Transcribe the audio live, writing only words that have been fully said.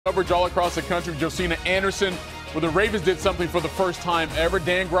Coverage all across the country. Josina Anderson with the Ravens did something for the first time ever.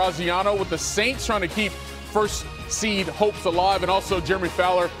 Dan Graziano with the Saints trying to keep first seed hopes alive. And also Jeremy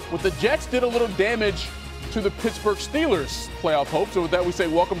Fowler with the Jets did a little damage to the Pittsburgh Steelers playoff hopes. So with that, we say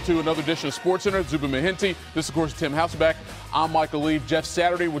welcome to another edition of SportsCenter. Zuba Mahinti. This, of course, is Tim Houseback. I'm Michael Lee. Jeff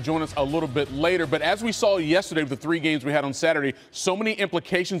Saturday will join us a little bit later. But as we saw yesterday with the 3 games we had on Saturday, so many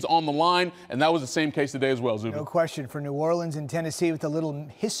implications on the line, and that was the same case today as well, Zuba. No question. For New Orleans and Tennessee with a little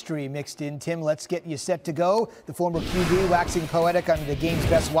history mixed in. Tim, let's get you set to go. The former QB waxing poetic on the game's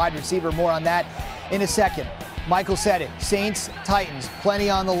best wide receiver. More on that in a second. Michael said it. Saints, Titans, plenty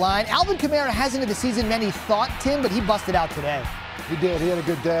on the line. Alvin Kamara hasn't had the season many thought, Tim, but he busted out today. He did. He had a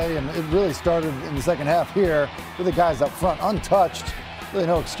good day, and it really started in the second half here with the guys up front untouched. Really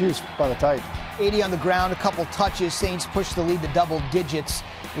no excuse by the Titans. 80 on the ground, a couple touches. Saints pushed the lead to double digits.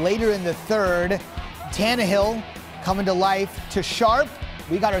 Later in the third, Tannehill coming to life to Sharp.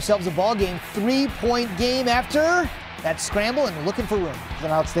 We got ourselves a ball game, 3-point game after that scramble and looking for room. It's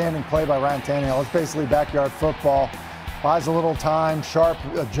an outstanding play by Ryan Tannehill. It's basically backyard football. Buys a little time. Sharp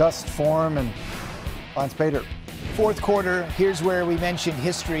adjusts for him and finds pay dirt. Fourth quarter, here's where we mentioned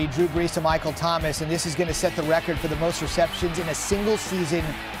history. Drew Brees to Michael Thomas, and this is going to set the record for the most receptions in a single season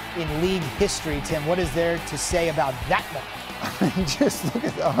in league history. Tim, what is there to say about that one? I mean, just look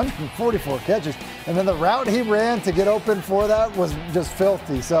at 144 catches. And then the route he ran to get open for that was just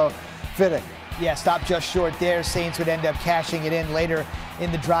filthy. So, fitting. Yeah, stop just short there. Saints would end up cashing it in later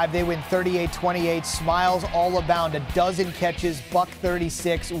in the drive. They win 38-28. Smiles all abound. A dozen catches, buck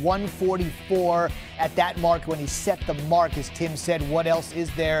 36, 144 at that mark when he set the mark, as Tim said. What else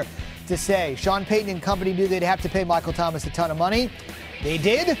is there to say? Sean Payton and company knew they'd have to pay Michael Thomas a ton of money. They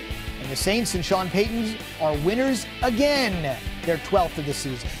did. And the Saints and Sean Payton are winners again. Their 12th of the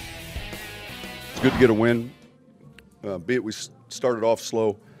season. It's good to get a win. Be it we started off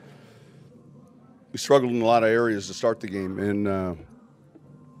slow. We struggled in a lot of areas to start the game, and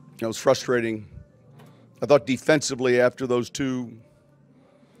it was frustrating. I thought defensively after those 2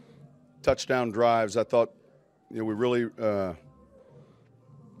 touchdown drives, I thought we really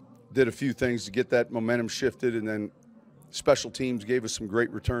did a few things to get that momentum shifted, and then special teams gave us some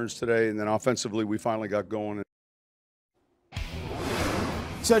great returns today, and then offensively we finally got going.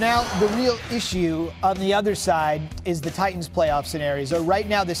 So now the real issue on the other side is the Titans playoff scenario. So right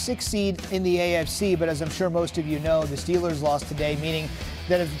now the 6th seed in the AFC, but as I'm sure most of you know, the Steelers lost today, meaning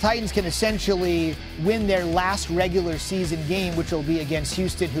that if the Titans can essentially win their last regular season game, which will be against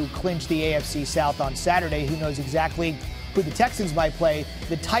Houston, who clinched the AFC South on Saturday, who knows exactly who the Texans might play,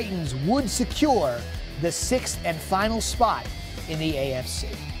 the Titans would secure the 6th and final spot in the AFC.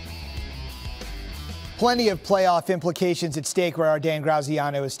 Plenty of playoff implications at stake where our Dan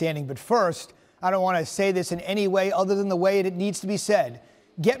Graziano is standing. But first, I don't want to say this in any way other than the way it needs to be said.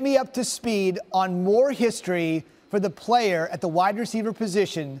 Get me up to speed on more history for the player at the wide receiver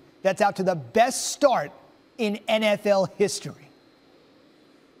position that's out to the best start in NFL history.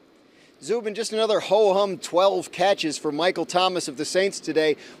 Zubin, just another ho-hum 12 catches for Michael Thomas of the Saints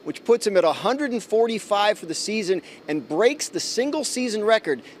today, which puts him at 145 for the season and breaks the single-season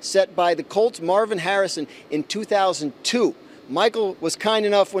record set by the Colts' Marvin Harrison in 2002. Michael was kind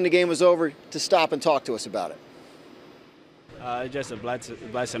enough when the game was over to stop and talk to us about it. It's just a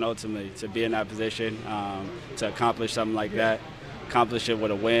blessing ultimately to be in that position, to accomplish something like that, accomplish it with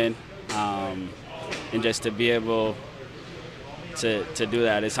a win, and just to be able to do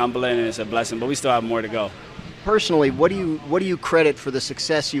that. It's humbling and it's a blessing, but we still have more to go. Personally, what do you credit for the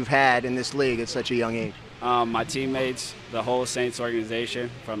success you've had in this league at such a young age? My teammates, the whole Saints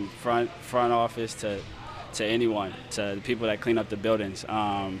organization, from front office to anyone, to the people that clean up the buildings.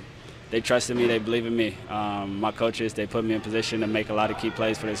 They trusted me, they believe in me. My coaches, they put me in position to make a lot of key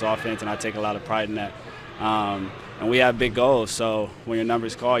plays for this offense, and I take a lot of pride in that. And we have big goals, so when your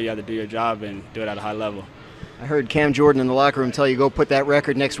numbers call, you have to do your job and do it at a high level. I heard Cam Jordan in the locker room tell you go put that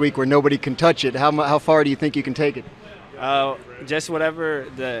record next week where nobody can touch it. How far do you think you can take it? Just whatever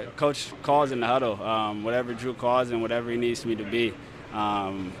the coach calls in the huddle, whatever Drew calls and whatever he needs me to be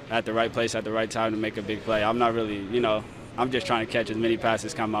at the right place at the right time to make a big play. I'm not really, I'm just trying to catch as many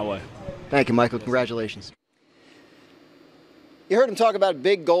passes come my way. Thank you, Michael. Congratulations. You heard him talk about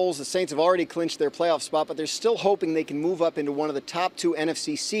big goals. The Saints have already clinched their playoff spot, but they're still hoping they can move up into one of the top 2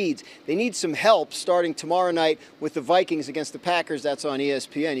 NFC seeds. They need some help starting tomorrow night with the Vikings against the Packers. That's on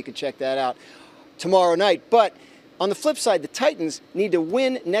ESPN. You can check that out tomorrow night. But on the flip side, the Titans need to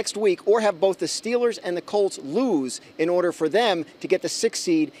win next week or have both the Steelers and the Colts lose in order for them to get the 6th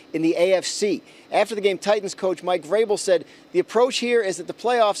seed in the AFC. After the game, Titans coach Mike Vrabel said, the approach here is that the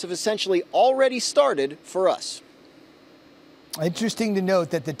playoffs have essentially already started for us. Interesting to note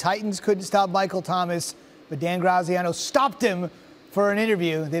that the Titans couldn't stop Michael Thomas, but Dan Graziano stopped him for an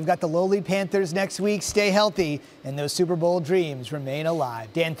interview. They've got the lowly Panthers next week. Stay healthy, and those Super Bowl dreams remain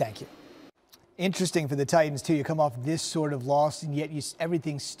alive. Dan, thank you. Interesting for the Titans, too. You come off this sort of loss, and yet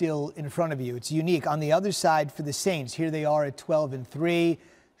everything's still in front of you. It's unique. On the other side, for the Saints, here they are at 12-3.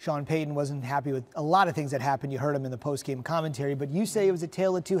 Sean Payton wasn't happy with a lot of things that happened. You heard him in the post-game commentary, but you say it was a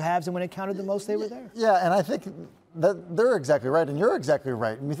tale of two halves, and when it counted the most, they were there. Yeah, and I think that they're exactly right, and you're exactly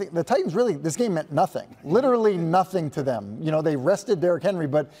right. And we think the Titans really, this game meant nothing, literally nothing to them. You know, they rested Derrick Henry,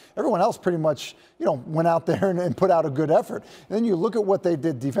 but everyone else pretty much, you know, went out there and put out a good effort. And then you look at what they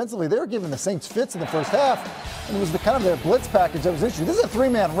did defensively. They were giving the Saints fits in the first half, and it was the kind of their blitz package that was interesting. This is a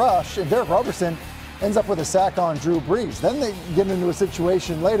three-man rush, and Derek Robertson ends up with a sack on Drew Brees. Then they get into a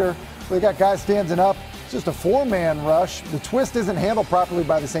situation later where they got guys standing up. It's just a four-man rush. The twist isn't handled properly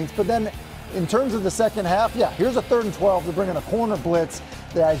by the Saints, but then in terms of the second half, yeah, here's a 3rd and 12. They're bringing a corner blitz.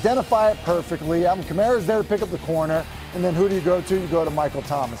 They identify it perfectly. Kamara's there to pick up the corner. And then who do you go to? You go to Michael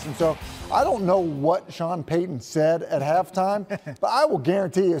Thomas. And so I don't know what Sean Payton said at halftime, but I will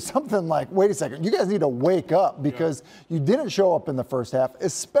guarantee you something like, wait a second, you guys need to wake up because you didn't show up in the first half,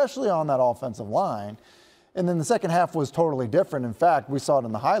 especially on that offensive line. And then the second half was totally different. In fact, we saw it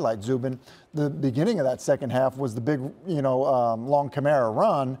in the highlight, Zubin. The beginning of that second half was the big, long Kamara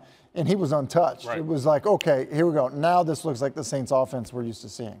run, and he was untouched. Right. It was like, okay, here we go. Now this looks like the Saints offense we're used to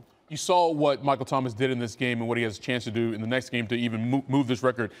seeing. You saw what Michael Thomas did in this game and what he has a chance to do in the next game to even move this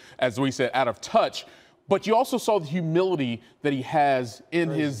record, as we said, out of touch. But you also saw the humility that he has in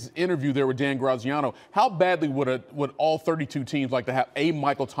his interview there with Dan Graziano. How badly would all 32 teams like to have a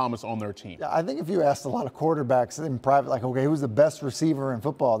Michael Thomas on their team? Yeah, I think if you asked a lot of quarterbacks in private, like, okay, who's the best receiver in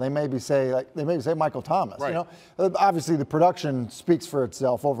football? They maybe say Michael Thomas. Right. You know, obviously the production speaks for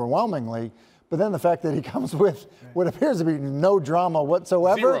itself overwhelmingly. But then the fact that he comes with what appears to be no drama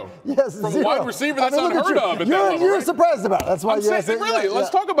whatsoever. Zero. Yes, From zero. a wide receiver, that's unheard of at that level, You're right? surprised about it. That's why really, let's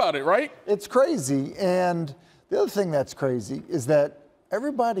talk about it, right? It's crazy. And the other thing that's crazy is that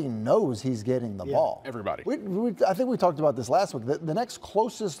everybody knows he's getting the ball. Everybody. I think we talked about this last week. The next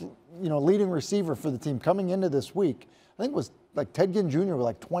closest, leading receiver for the team coming into this week, I think was like Ted Ginn Jr. with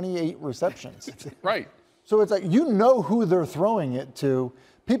like 28 receptions. Right. So it's like, who they're throwing it to.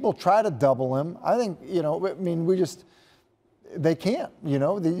 People try to double him. I think, they can't,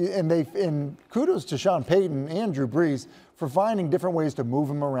 and kudos to Sean Payton and Drew Brees for finding different ways to move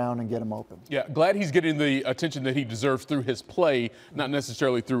him around and get him open. Yeah, glad he's getting the attention that he deserves through his play, not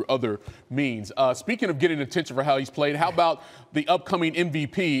necessarily through other means. Speaking of getting attention for how he's played, how about the upcoming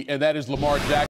MVP, and that is Lamar Jackson?